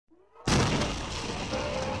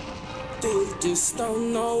do. Just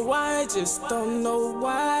don't know why, just don't know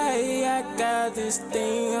why. I got this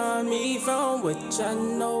thing on me from which I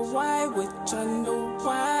know why, which I know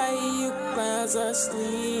why. You clowns are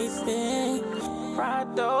sleeping.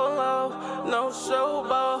 Pride low, no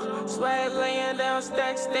showboat. Swag laying down,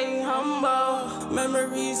 stacks stay humble.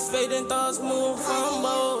 Memories fading, thoughts move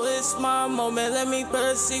fumble. It's my moment, let me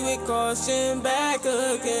proceed with caution. Back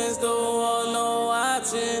against the wall, no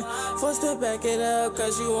option. Forced to back it up,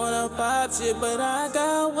 cause you wanna pop shit. But I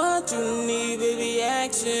got what you need, baby,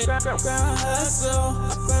 action. Grind hustle,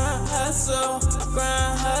 grind hustle,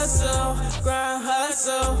 grind hustle, grind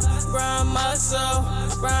hustle, grind muscle,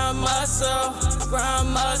 grind muscle. Grind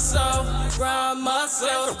muscle, grind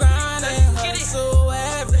muscle, grind and hustle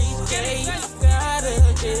every day. Gotta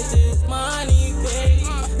get this money paid.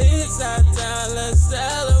 It's our time to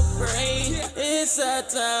celebrate. It's our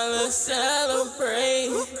time to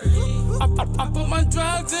celebrate. I put my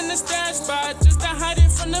drugs in the stash spot just to hide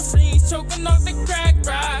it from the freeze, choking off the crack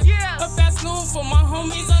rock. A fast move for my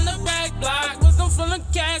homies on the back block. Was them full of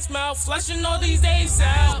cash mouth, flashing all these days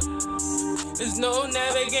out. There's no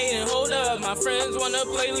navigating, hold up. My friends wanna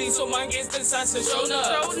play lead, so my gates decides to show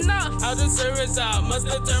up. How the service out, must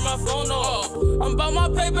have turned my phone off. I'm about my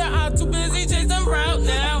paper, I'm too busy chasing route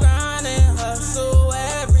now. Grind and hustle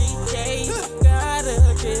every day. Gotta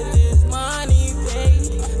get this money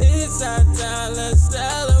paid. It's our time to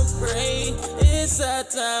celebrate. It's our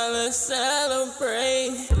time to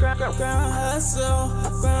celebrate. Grind hustle,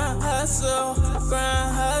 grind hustle,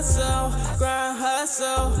 grind hustle, grind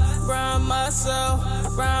hustle, grind muscle,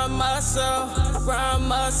 grind muscle, grind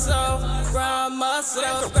muscle, grind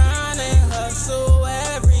muscle, grind and hustle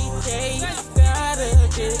every day. Gotta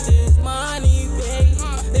get this money paid.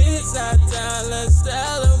 It's our time to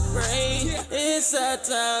celebrate. It's our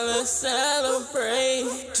time to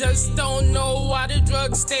celebrate. Just don't know why the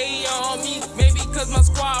drugs stay on me. Maybe cause my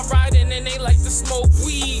squad riding and they like to smoke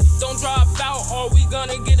weed. Don't drop out or we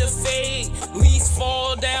gonna get a fade. Lease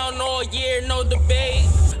fall down all year, no debate.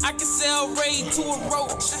 I can sell raid to a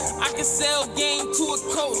roach. I can sell game to a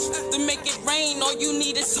coach. To make it rain, all you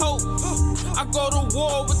need is hope. I go to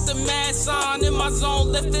war with the mask on. In my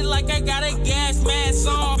zone, lifted like I got a gas mask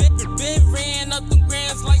on. Been ran up them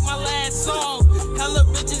grams like my last song. Hella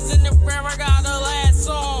bitches in the frame, I got a last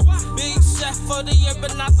song. Big chef for the year,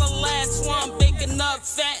 but not the last one. Baking up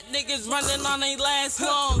fat niggas running on they last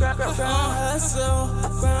long. Grind hustle,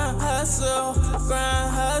 grind hustle, grind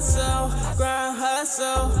hustle, grind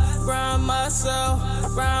hustle, grind muscle,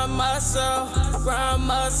 grind muscle, grind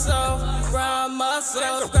muscle, grind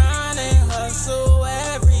muscle, grind and hustle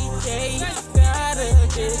every day. Gotta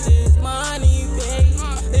get this money paid.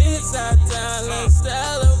 It's our time to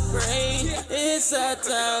celebrate. It's our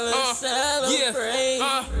time to celebrate.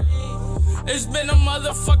 It's been a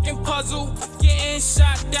motherfucking puzzle. Getting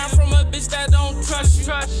shot down from a bitch that don't trust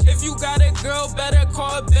you. If you got a girl, better call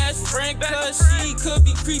her best friend, cause she could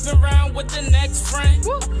be creeping around with the next friend.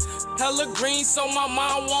 Hella green so my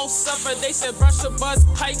mom won't suffer. They said brush your bust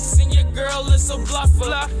pikes and your girl is a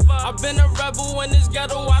bluffer. I've been a rebel in this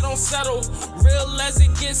ghetto, I don't settle. Real as it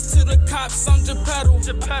gets to the cops, I'm Geppetto.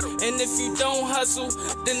 And if you don't hustle,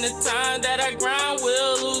 then the time that I grind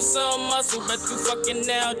will lose some muscle. But you fucking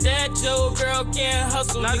now that your girl can't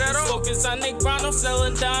hustle. Niggas focus on their grind, I'm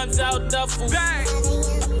selling dimes out duffel.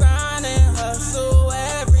 Grind and hustle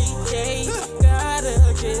every day.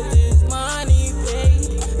 Gotta get this money paid.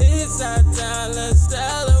 It's our time to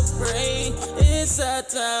celebrate. It's our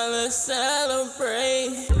time to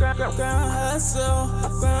celebrate. Grind hustle,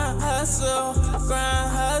 grind hustle, grind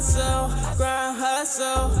hustle, grind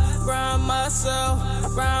hustle, grind muscle,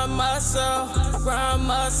 grind muscle, grind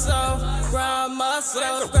muscle, grind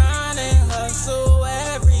muscle, grind and hustle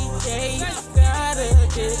every day. Gotta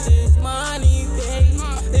get this money paid.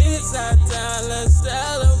 It's our time to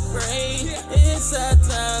celebrate. It's our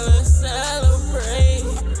time to celebrate.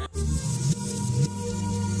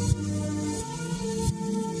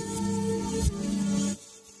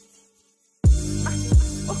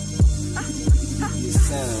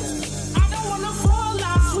 I don't wanna fall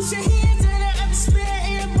out. Put your hands in the atmosphere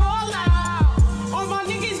and ball out. All my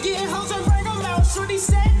niggas getting hoes and bring them out. Shorty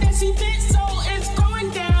said that she fit, so it's going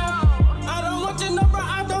down. I don't want your number,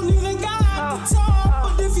 I don't even got the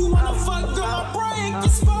talk. But if you wanna fuck, girl, I'll break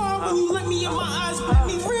your spine. When you look me in my eyes, let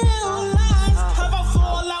me realize. Have I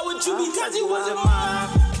fall out with you because you wasn't mine?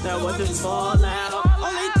 That wasn't fall out.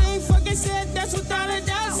 Only thing fucking said, that's without a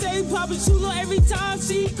doubt. Say Papa Chulo every time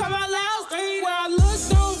she come out loud. Where I look,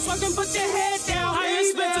 don't fucking put your head down. High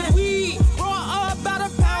expensive weed, raw up about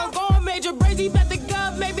a pound. Going major brazy, bet the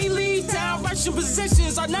gov, maybe leave town. Russian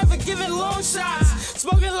positions, are never giving long shots.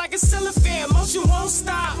 Smoking like a cellophane, motion won't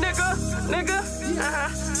stop. Nigga.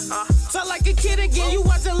 Felt like a kid again, you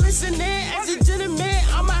wasn't listening. As a gentleman,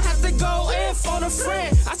 I'ma have to go in for a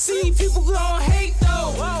friend. I see people gon' hate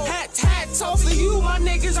though. Hats off for you, my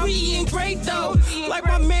niggas, we eating great though. Like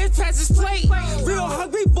my man pass his plate. Real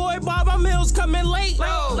hungry boy, Bob, my meals coming late.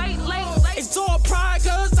 It's all pride,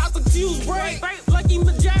 cause out the fuse break. Lucky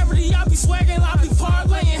majority, I be swagging, I be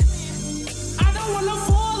parlaying. I don't wanna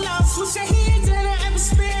fall out, switch your hands in the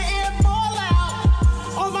atmosphere and ball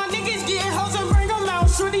out. All my niggas get hoes and bring them out.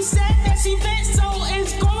 Shorty said that she bent, so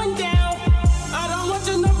it's going down. I don't want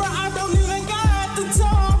your number, I don't even got the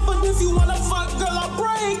time. But if you wanna fuck, girl, I'll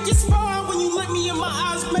break your spine. When you look me in my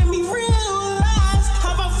eyes, make me realize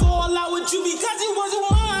how I fall out with you because it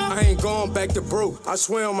wasn't mine. I ain't going back to broke, I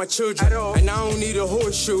swear on my children. And I don't need a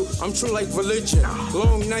horseshoe, I'm true like religion.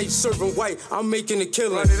 Long night serving white, I'm making a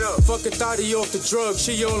killing. Fuck a thotty off the drugs,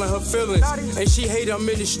 she all in her feelings. And she hate I'm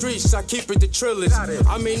in the streets, I keep it the trillers.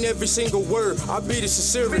 I mean every single word, I beat it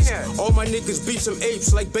serious. All my niggas beat some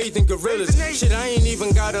apes like bathing gorillas. Shit, I ain't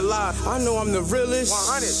even gotta lie, I know I'm the realest.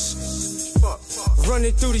 100.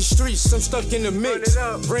 Running through these streets, I'm stuck in the mix.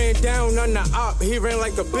 Ran down on the op, he ran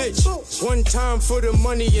like a bitch. One time for the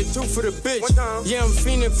money and two for the bitch. Yeah, I'm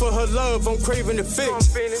fiending for her love, I'm craving the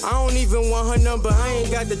fix. I don't even want her number, I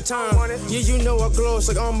ain't got the time. Yeah, you know I gloss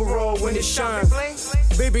like armor all when it shine.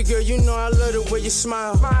 Baby girl, you know I love the way you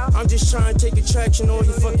smile. I'm just trying to take attraction all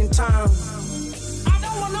your fucking time. I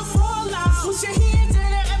don't wanna fall out, switch your hands in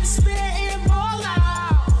the atmosphere and ball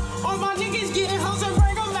out. All my niggas getting hoes and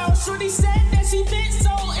bring them out. Shorty said that she bent,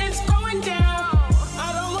 so it's going down.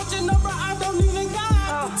 I don't want your number, I don't even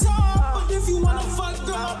got the time. But if you wanna fuck,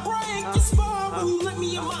 girl, I'll break your spine. When you look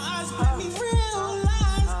me in my eyes, make me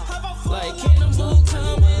realize how I fall Like cannibal,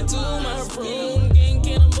 come into my room. Gang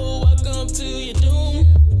cannibal, welcome to your doom.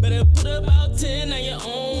 Better put about 10 on your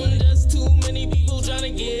own. There's too many people trying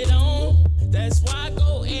to get on. That's why I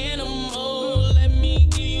go animal. Let me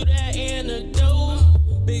give you that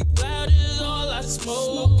antidote. Big cloud is all I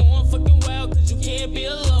smoke. Going fucking wild cause you can't be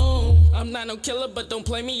alone. I'm not no killer, but don't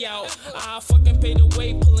play me out. I fucking pay the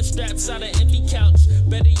way, pulling straps out of empty couch.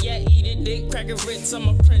 Better yet, eat a dick, crack a Ritz. I'm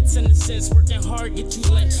a prince in a sense, working hard, get you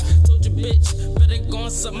lynched. Told your bitch, better go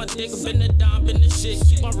and suck my dick. Been a dime, been the shit,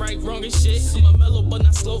 keep my right, wrong and shit. I'm a mellow but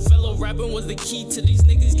not slow fellow. Rapping was the key to these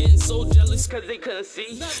niggas getting so jealous cause they couldn't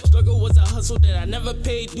see. Struggle was a hustle that I never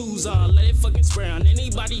paid dues on. Let it fucking spray on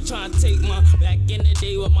anybody trying to take mine. Back in the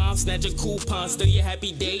day with mom snatch a coupon. Still your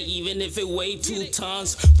happy day even if it weighed 2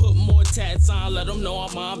 tons. Put more tats on, let them know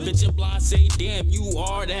I'm on. Bitch and blind say damn you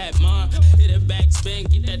are that mine. Hit a backspin,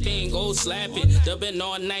 get that thing, go slap it. Dubbing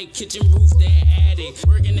all night, kitchen roof, then attic.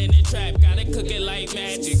 Working in the trap, gotta cook it like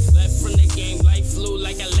magic. Left from the game, life flew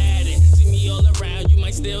like Aladdin. See me all around, you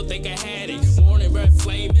might still think I had it. Morning red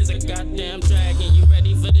flame is a goddamn dragon. You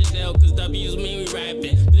ready for the deal, cause W's mean we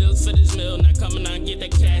rapping. Bills for this meal, not coming on, get the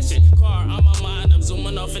cash in. Car on my mind, I'm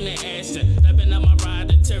zooming off in the Aston. Stepping on my ride,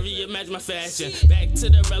 the Terry match my fashion. Back to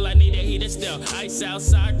the rail, I need a heater still. Ice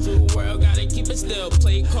outside, true world, gotta keep it still.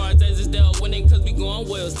 Play cards as it's dealt, winning cause we going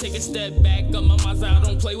wheels. Take a step back, up my mouth, I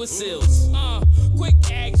don't play with seals. Quick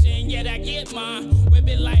action, yet I get mine. Whip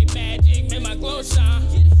it like magic, make my glow shine.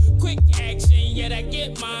 Quick action, yet I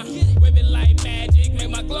get mine. Whip it like magic, make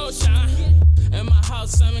my glow shine. In my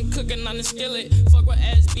house, salmon cooking on the skillet. Fuck with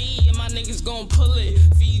SB and my niggas gon' pull it.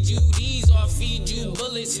 Feed you these or feed you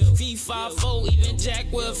bullets. Feed 5-4, even Jack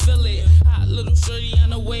will fill it. Hot little shorty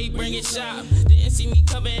on the way, bring it shop. Didn't see me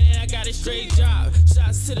coming and I got a straight drop.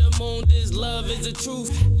 Shots to the moon, this love is the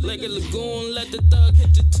truth. Like a lagoon, let the thug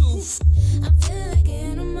hit the tooth. I'm feeling like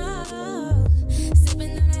an animal.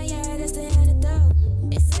 Sipping on that, yeah, that's the antidote.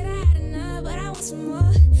 They said I had enough, but I want some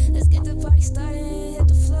more. Let's get the party started and hit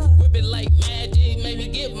the floor. Whip it like magic, maybe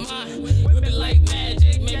get mine. Whip it like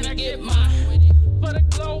magic, maybe get mine. For the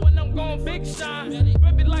glow when I'm going big shine.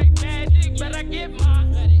 Whip it like magic, better get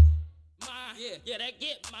mine. Yeah, that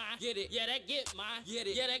get mine. Get it. Yeah, that get mine. Get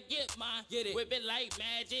it. Yeah, that get mine. Get it. Whip it like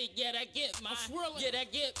magic. Yeah, that get mine. Yeah,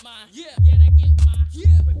 that get mine. Yeah, that get mine.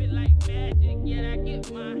 Yeah. Whip it like magic. Yeah, that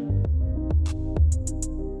get mine.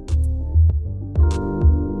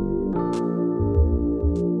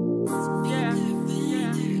 Yeah.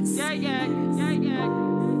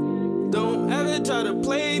 Don't ever try to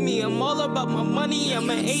play me. I'm all about my money. I'm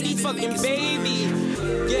an 80 fucking baby.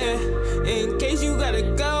 Yeah, in case you gotta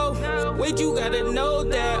go, wait, you gotta know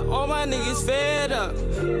that all my niggas fed up.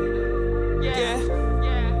 Yeah.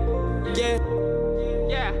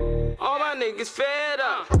 All my niggas fed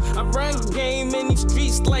up. I run game in these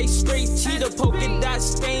streets like like straight cheetah. Polka dot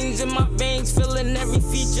stains in my veins, feeling every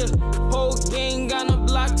feature. Whole gang on the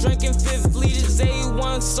block, drinking 5th liters.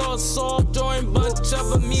 A1 soft, drawing bunch of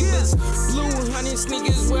amoebas. Blue honey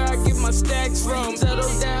sneakers, where I get my stacks from.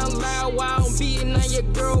 Settle down loud while I'm beating on your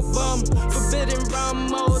girl bum. Forbidden rum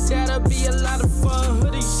mode, that'll be a lot of fun.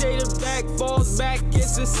 Hoodie shaded back, falls back,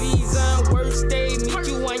 it's a season. Worst day, meet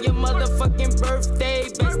you on your motherfucking birthday.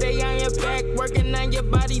 Best day on your back, working on your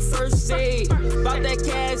body first aid. About that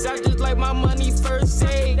cash, I just like my money first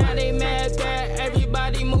aid. Now they mad that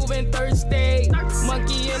everybody moving Thursday.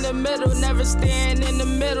 Monkey in the middle, never stand in the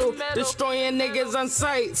middle. Destroying niggas on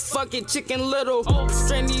sight, fuck it, Chicken Little.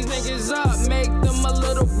 Strain these niggas up, make them a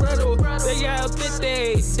little brittle. They out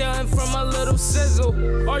 50, done from a little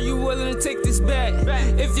sizzle. Are you willing to take this bet?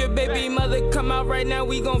 If your baby mother come out right now,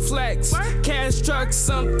 we gon' flex. Cash truck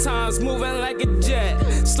sometimes, moving like a jet.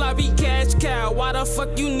 Sloppy cash cow, why the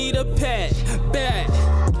fuck you need a pet? Bet.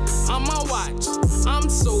 On my watch, I'm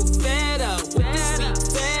so fed up with this sweet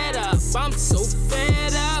fed up. I'm so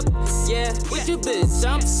fed up, yeah, with your bitch.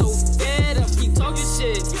 I'm so fed up, he talking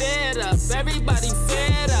shit, fed up. Everybody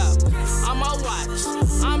fed up. On my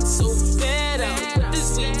watch, I'm so fed up with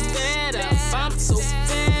this sweet fed up. I'm so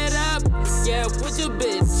fed up, yeah, with your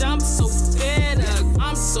bitch. I'm so fed up.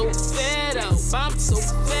 I'm so fed up. I'm so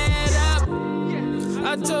fed up.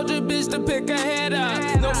 I told your bitch to pick her head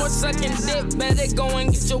up. No more sucking dick, better go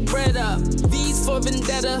and get your bread up. V's for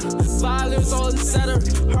vendetta, violence all etc.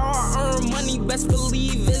 Hard-earned money, best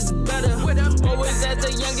believe it's better. Always at the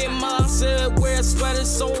youngin' mom said, wear a sweater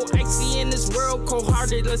so icy in this world,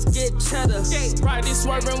 cold-hearted, let's get cheddar. Riding,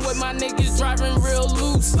 swerving with my niggas, driving real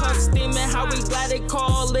loose. Steaming how we glad they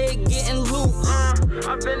call it, getting loot.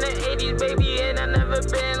 I've been in the 80s, baby, and I never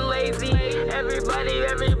been lazy.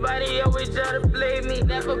 Everybody always try to play me,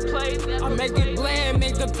 never play me. I make it bland,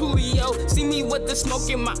 make the coolio. See me with the smoke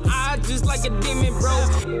in my eye, just like a demon, bro.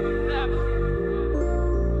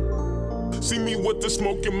 See me with the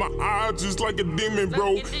smoke in my eye, just like a demon,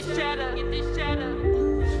 bro. Get this chatter, get this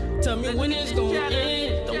chatter. Tell me when it's gon'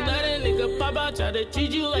 end. Don't let a nigga pop out, try to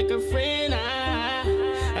treat you like a friend.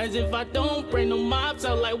 As if I don't bring no mops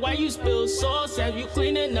out, like why you spill sauce? Have you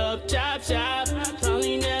cleaning up, chop.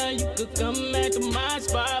 Probably now you could come back to my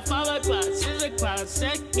spot. 5 o'clock, 6 o'clock,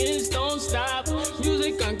 seconds don't stop.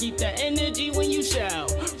 Music gon' keep that energy when you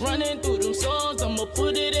shout. Running through them songs, I'ma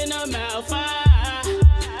put it in her mouth.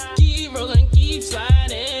 Keep rolling, keep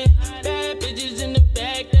sliding. Bad bitches in the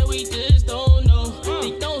back that we just don't know.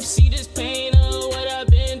 They don't see this pain or what I've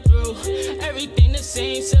been through. Everything the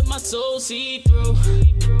same, set my soul see through.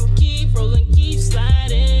 Keep rolling, keep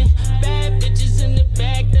sliding. Bad bitches in the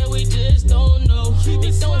back that we just don't know.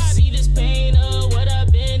 They don't see this pain or what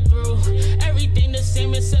I've been through. Everything the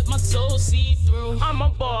same except my soul see through. I'm a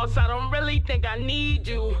boss, I don't really think I need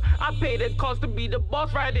you. I pay the cost to be the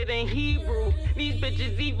boss, write it in Hebrew. These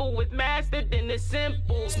bitches evil with master, then it's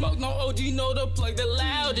simple. Smoke no OG, know the plug, the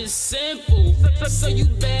loud is simple. So you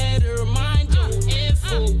better mind your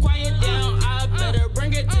info. Quiet down, I better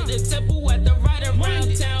bring it to the temple at the right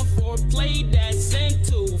around town for play that's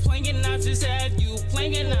into. Flinging out just have you,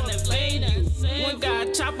 flinging on the lady. One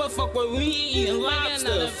guy chopper, fuck with me eating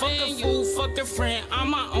lobster. Fuck a fool, fuck a friend, I'm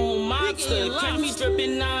my own mobster. Catch me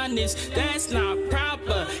dripping honest, that's not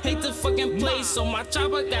proper. Hate the fucking place, so my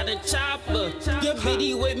chopper got a chopper. Your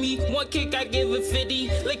bitty with me, one kick I give it 50.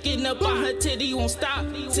 Licking up on her titty, won't stop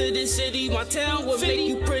to the city. My town will make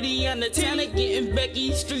you pretty, on the town of getting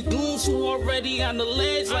Becky. Street goons who already on the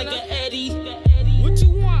ledge like an Eddie. What you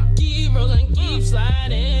want? Keep rolling, keep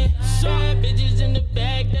sliding. Bad bitches in the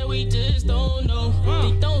back that we just don't know.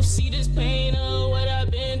 They don't see this pain or what I've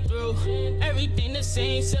been through. Everything the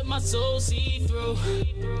same, except my soul see through.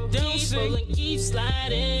 Keep rolling, keep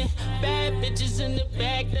sliding. Bad bitches in the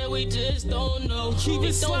back that we just don't know.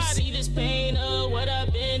 They don't see this pain or what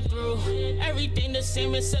I've been through. Everything the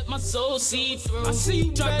same, except my soul see through. I see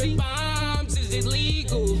you dropping bombs, is it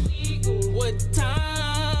legal? What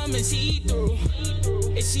time is he through?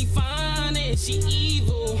 Is she fine? Is she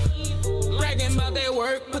evil? Bragging about that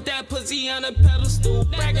work, put that pussy on a pedestal.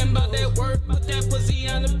 Bragging about that work, put that pussy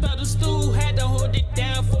on a pedestal. Had to hold it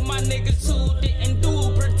down for my niggas who didn't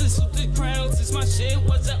do. Birth to suit the crown since my shit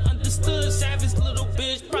wasn't understood. Savage little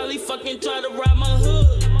bitch, probably fucking try to rob my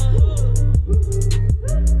hood.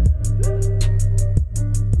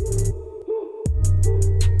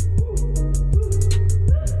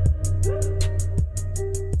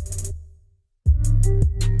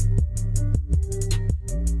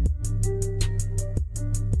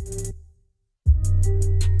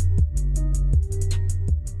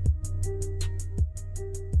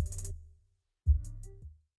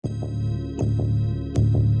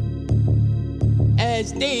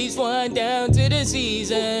 stage one down to the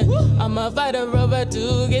season. I'ma fight her over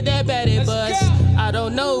to get that batty bus. I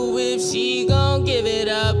don't know if she gon' give it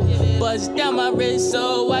up. Bust down my wrist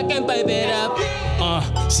so I can pipe it up.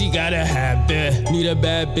 She got a habit. Need a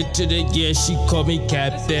bad bitch to the year. She called me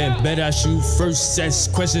captain. Bet I shoot first sets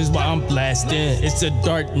questions while I'm blasting. It's a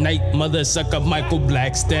dark night, mother sucker Michael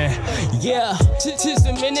Blackston. Yeah, just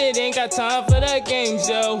a minute, ain't got time for the games,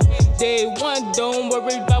 yo. Day one, don't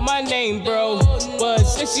worry about my name, bro. But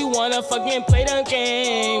since you wanna fucking play them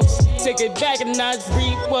games, take it back and not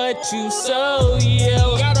reap what you sow,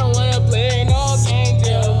 yo. I don't wanna play no games,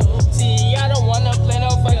 yo. See, I don't wanna play no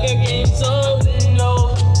fucking games, so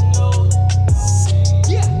no.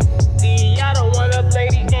 See, I don't wanna play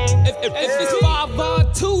these games. If it's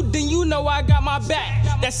 5-2, then you know I got my back.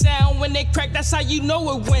 That sound when they crack, that's how you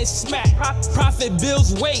know it went smack. Profit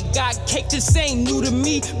bills, weight, got cake, this ain't new to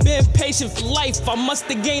me. Been patient for life, I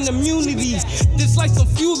musta gain immunities. This like some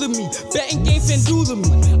fuel to me, betting game fin do to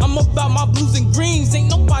me. I'm about my blues and greens, ain't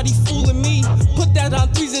nobody fooling me. Put that on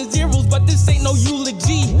 3s and 0s, but this ain't no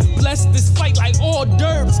eulogy. Bless this fight like hors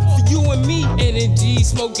d'oeuvres for you and me. Energy,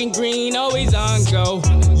 smoking green, always on go.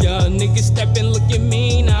 Young niggas stepping, looking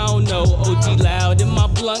mean, I don't know. OG loud in my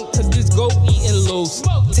blunt, cause this goat eating loose.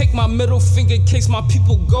 Take my middle finger, case my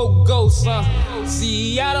people go ghost,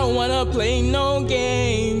 See, I don't wanna play no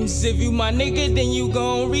games. If you my nigga, then you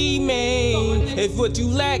gon' remain. If what you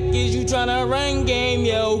lack is you tryna run game,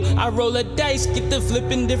 yo, I roll a dice, get the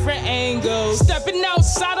flipping different angles. Stepping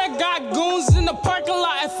outside, I got goons in the parking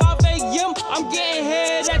lot at 5 a.m. I'm getting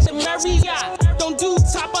head at the Marriott. Don't do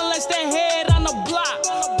top unless they head on the block.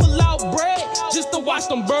 Pull out bread just to watch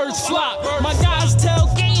them birds flop. My guys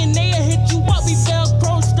tailgating, they'll hit you up. We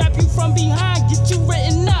Velcro, strap you from behind, get you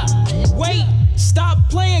written up. Wait, stop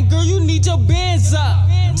playing, girl, you need your bands up.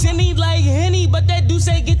 Jenny like Henny, but that do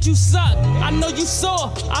say get you sucked. I know you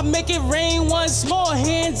saw, I make it rain once more.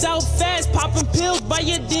 Hands out fast, popping pills by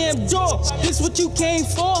your damn door. This what you came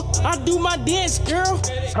for? I do my dance, girl.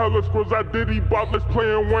 Hella squads I Diddy bought, let's play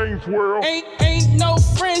in Wayne's World. Ain't no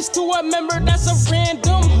friends to a member, that's a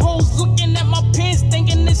random. Hoes looking at my pants,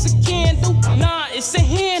 thinking it's a candle. Nah, it's a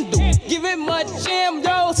handle. Give it much jam,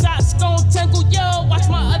 yo. Shots gon' tangle, yo. Watch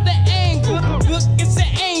my other angle. Look, it's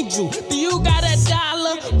an angel. Do you got a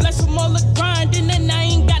dollar? Bless from all the grinding, and I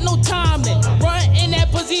ain't got no time. Run in that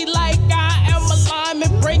pussy like I am a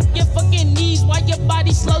lineman. Break your fucking knees while your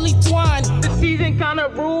body slowly twine. The season kinda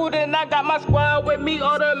rude, and I got my squad with me.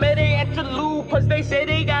 Automatic interlude, plus they say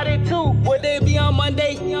they got it too. Would they be on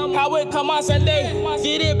Monday? How it come on Sunday?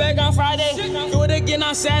 Get it back on Friday. Do it again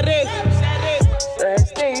on Saturday. Last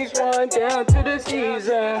stage one down to the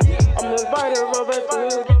season. I'm invited over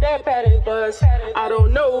to get that padded bus. I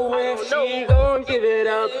don't know if she gon' give it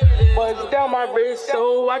up. Bust down my wrist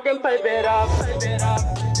so I can pipe it up. Pipe it up.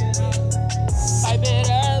 Pipe it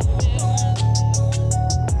up.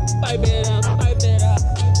 Pipe it up. Pipe it up.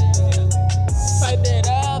 Pipe it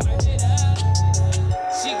up.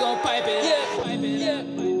 She gon' pipe it up. Pipe it up.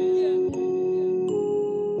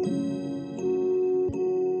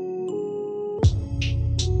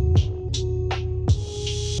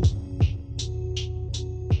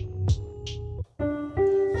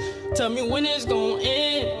 Tell me when it's gon'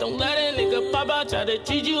 end. Don't let a nigga pop out, try to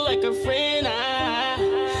treat you like a friend.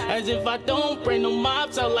 As if I don't bring no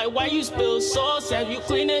mops out, like why you spill sauce? Have you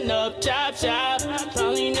cleaning up, chop.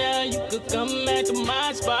 Probably now you could come back to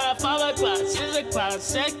my spot. 5 o'clock, 6 o'clock,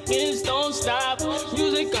 seconds don't stop.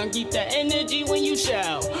 Music gon' keep that energy when you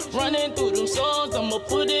shout. Running through them songs, I'ma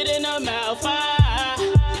put it in her mouth.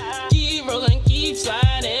 Keep rolling, keep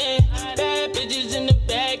sliding. Bad bitches in the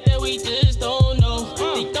back that we just don't know.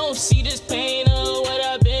 They don't see this pain of what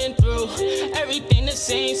I've been through. Everything the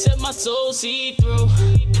same, set my soul see through.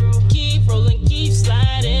 Keep rolling, keep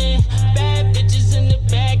sliding. Bad bitches in the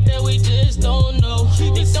back that we just don't know.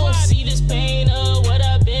 They don't see this pain of what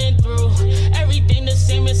I've been through. Everything the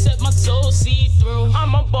same, except my soul see through.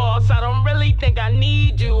 I'm a boss, I don't really think I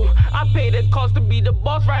need you. I pay the cost to be the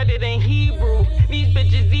boss, right? It ain't Hebrew. These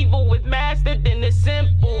bitches evil with master, then it's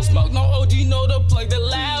simple. Smoke no OG, know the plug, the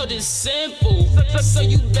loud is simple. So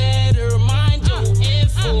you better mind your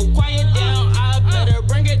info. Quiet down, I better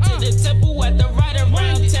bring it to the temple at the right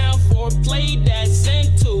around town for play that's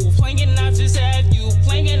into. Playing knives just have you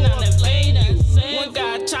playing on the blade. One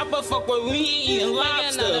guy chopper fuck with me eating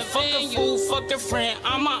lobster. Fuck a fool, fuck a friend,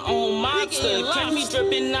 I'm my own mobster. Catch me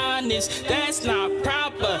dripping honest, that's not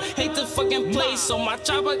proper. Hate the fucking place, so my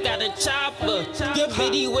chopper got a chopper. Your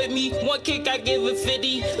bitty with me, one kick I give her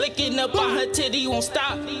 50. Licking up on her titty, won't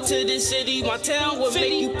stop to the city. My town will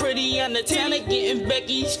make you pretty on the town of getting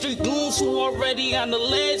Becky. Street goons who already on the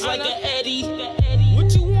ledge like an Eddie.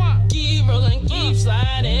 What you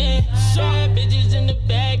sliding. Bad bitches in the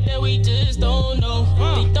back that we just don't know.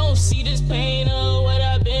 They don't see this pain of what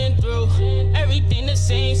I've been through. Everything the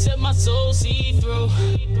same, except my soul see through.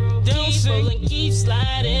 Keep rolling, keep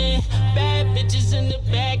sliding. Bad bitches in the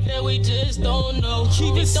back that we just don't know.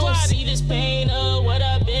 They don't see this pain of what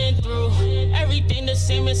I've been through. Everything the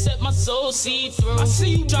same, except my soul see through. I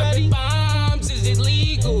see you dropping bombs, is it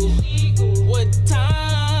legal? What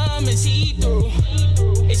time is he through?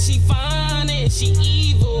 Is she fine? Is she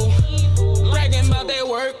evil? Bragging about that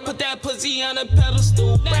work, put that pussy on a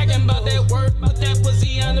pedestal. Bragging about that work, put that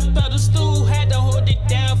pussy on a pedestal. Had to hold it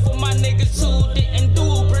down for my niggas who didn't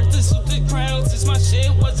do. Princess with the crown, since my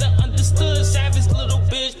shit wasn't understood. Savage little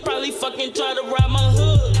bitch, probably fucking try to rob my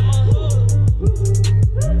hood.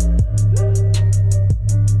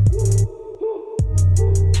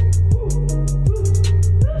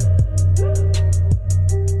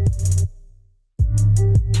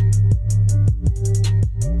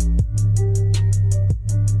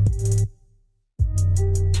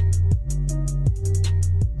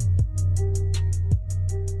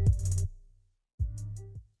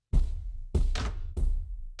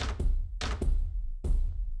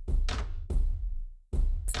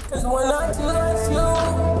 Cause when I do that's you.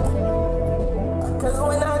 Cause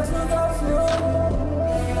when I do that's you.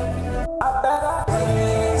 I bet I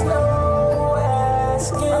please no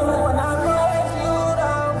asking. When I let you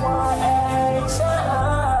down, want action.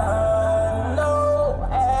 No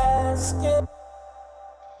asking.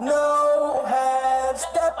 No half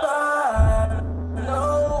step on. No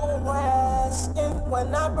asking. When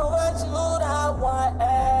I brought you down, want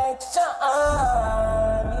action.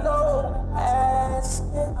 No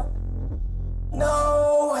asking.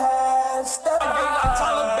 No half step. I ain't like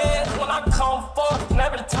Taliban when I come fuck.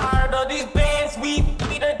 Never tired of these bands. We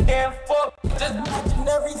beat a damn fuck. Just imagine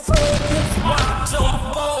everything. Watch your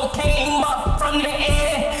phone came up from the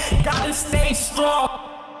end. Gotta stay strong.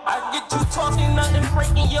 I get you talking nothing,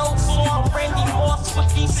 breaking your song. Randy Moss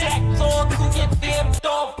with these sacks on through your damn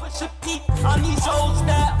dog. Push a peep on these hoes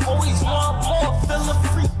that always want more. Feel a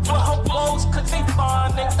freak with her blows, cause they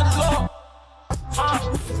find it the law.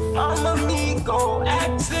 I'm amigo,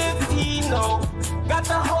 active, he know. Got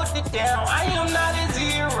to hold it down, I am not a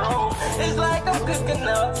zero. It's like I'm good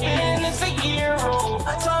enough, and it's a hero.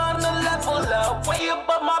 Trying to level up, way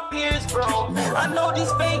above my peers, bro. I know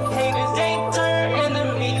these fake haters ain't turning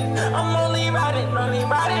to me. I'm only riding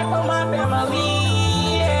for my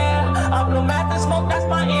family. Yeah, I blow mad the smoke, that's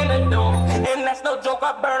my antidote. And that's no joke,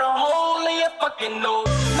 I burn a hole in your fucking nose.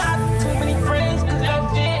 Not too many friends, cause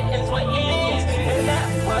that shit is what it is. And that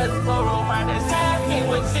was for minus half, it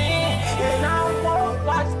was in. And I won't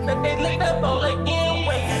watch that they lick the bowl again.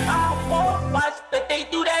 Wait, I won't watch that they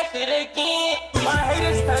do that shit again. My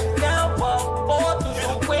haters touch down, but fall through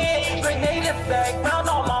the wind. Grenade it back round,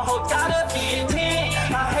 all my hoes gotta be a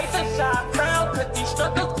 10. I hate the shot crown, cause these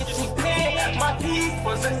struggles get you thin. My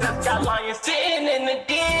people success got lions sitting in the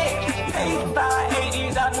den. 85,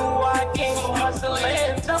 80s, I knew I came from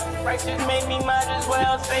hustling. Tough righteous made me might as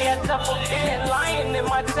well say a double dead. Lion in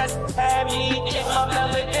my chest, have me check my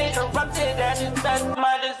melody. Corrupted at its best,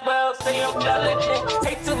 might as well say I'm delicate.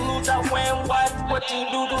 Hate to lose, I win, watch what you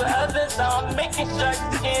do to others. I'm making sure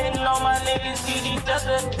and all my niggas see each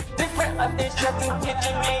other. Different of this chef in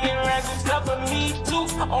kitchen, making ragu stuff for me too.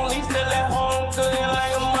 Only still at home, cooking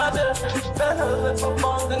like a mother. Better live for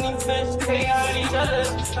bones than these fish, they on each other.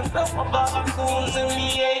 I'm built my barbecues and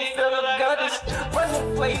me 80 fill up gutters.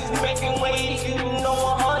 Running plays, making waves, you know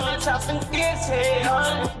 100. Chopping kids, head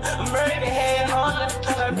on. American head on.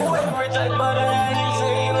 Like boy, rich like butter.